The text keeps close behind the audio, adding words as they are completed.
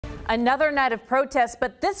Another night of protests,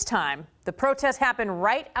 but this time the protests happened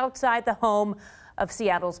right outside the home of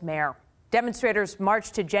Seattle's mayor. Demonstrators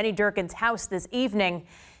marched to Jenny Durkan's house this evening.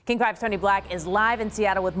 King 5's Tony Black is live in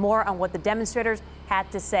Seattle with more on what the demonstrators had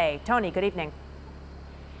to say. Tony, good evening.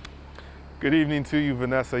 Good evening to you,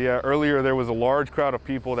 Vanessa. Yeah, earlier there was a large crowd of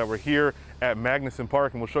people that were here at Magnuson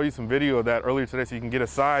Park, and we'll show you some video of that earlier today so you can get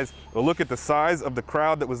a look at the size of the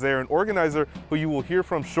crowd that was there. An organizer who you will hear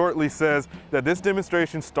from shortly says that this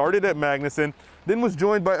demonstration started at Magnuson, then was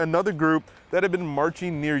joined by another group that had been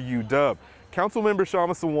marching near UW. Councilmember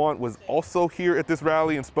Kshama Sawant was also here at this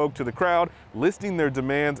rally and spoke to the crowd, listing their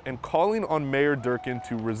demands and calling on Mayor Durkan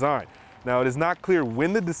to resign. Now, it is not clear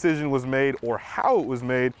when the decision was made or how it was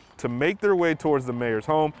made to make their way towards the mayor's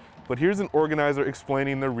home, but here's an organizer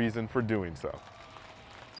explaining the reason for doing so.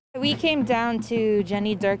 We came down to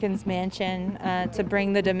Jenny Durkan's mansion to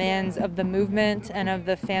bring the demands of the movement and of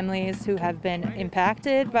the families who have been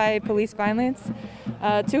impacted by police violence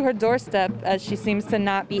to her doorstep, as she seems to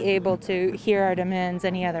not be able to hear our demands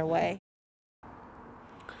any other way.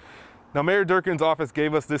 Now, Mayor Durkan's office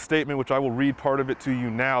gave us this statement, which I will read part of it to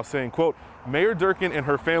you now, saying, quote, Mayor Durkan and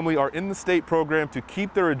her family are in the state program to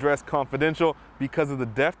keep their address confidential because of the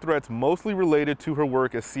death threats mostly related to her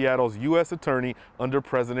work as Seattle's U.S. attorney under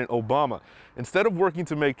President Obama. Instead of working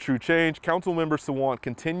to make true change, Councilmember Sawant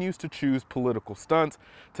continues to choose political stunts.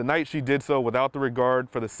 Tonight, she did so without the regard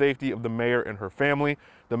for the safety of the mayor and her family.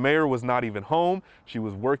 The mayor was not even home. She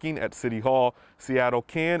was working at City Hall. Seattle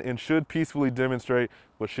can and should peacefully demonstrate,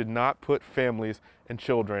 but should not put families and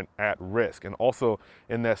children at risk. And also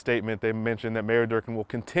in that statement, they mentioned that Mayor Durkan will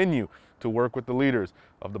continue to work with the leaders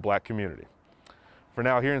of the Black community. For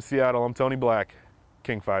now, here in Seattle, I'm Tony Black,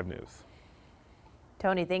 King 5 News.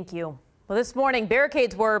 Tony, thank you. Well, this morning,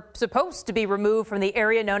 barricades were supposed to be removed from the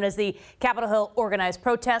area known as the Capitol Hill Organized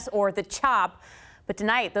Protest, or the CHOP. But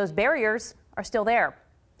tonight, those barriers are still there.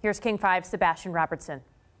 Here's King 5's Sebastian Robertson.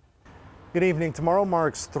 Good evening. Tomorrow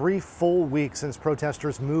marks 3 full weeks since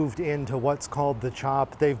protesters moved into what's called the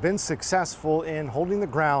CHOP. They've been successful in holding the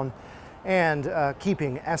ground and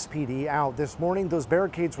keeping SPD out. This morning, those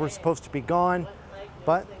barricades were supposed to be gone,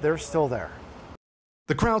 but they're still there.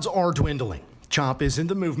 The crowds are dwindling. CHOP isn't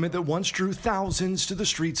the movement that once drew thousands to the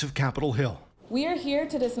streets of Capitol Hill. We are here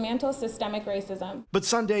to dismantle systemic racism. But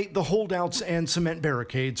Sunday, the holdouts and cement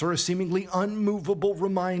barricades are a seemingly unmovable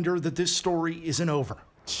reminder that this story isn't over.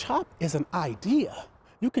 CHOP is an idea.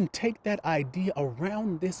 You can take that idea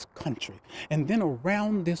around this country and then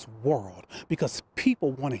around this world because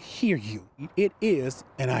people want to hear you. It is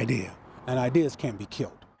an idea, and ideas can't be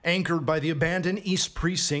killed. Anchored by the abandoned East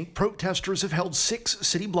Precinct, protesters have held 6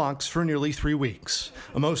 city blocks for nearly 3 weeks.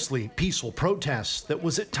 A mostly peaceful protest that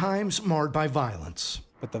was at times marred by violence.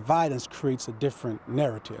 But the violence creates a different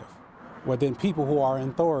narrative, where then people who are in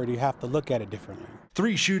authority have to look at it differently.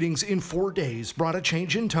 3 shootings in 4 days brought a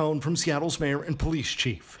change in tone from Seattle's mayor and police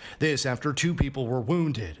chief. This after 2 people were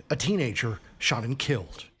wounded, a teenager shot and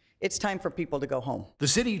killed. It's time for people to go home. The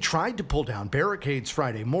city tried to pull down barricades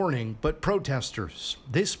Friday morning, but protesters,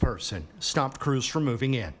 this person, stopped crews from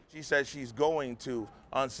moving in. She said she's going to,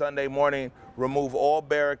 on Sunday morning, remove all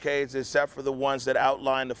barricades except for the ones that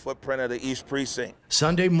outline the footprint of the East Precinct.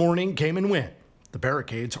 Sunday morning came and went. The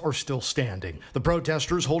barricades are still standing. The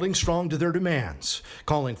protesters holding strong to their demands,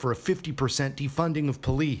 calling for a 50% defunding of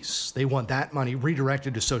police. They want that money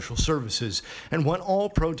redirected to social services and want all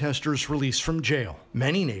protesters released from jail.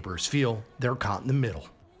 Many neighbors feel they're caught in the middle.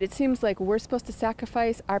 It seems like we're supposed to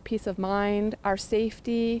sacrifice our peace of mind, our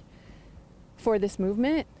safety for this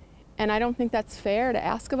movement, and I don't think that's fair to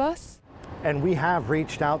ask of us. And we have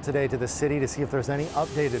reached out today to the city to see if there's any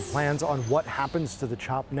updated plans on what happens to the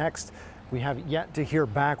CHOP next. We have yet to hear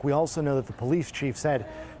back. We also know that the police chief said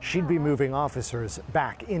she'd be moving officers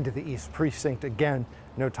back into the East Precinct. Again,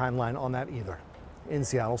 no timeline on that either. In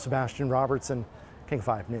Seattle, Sebastian Robertson, King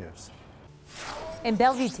 5 News. In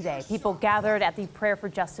Bellevue today, people gathered at the Prayer for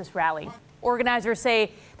Justice rally. Organizers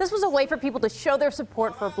say this was a way for people to show their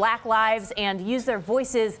support for Black lives and use their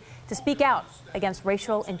voices to speak out against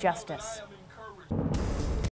racial injustice.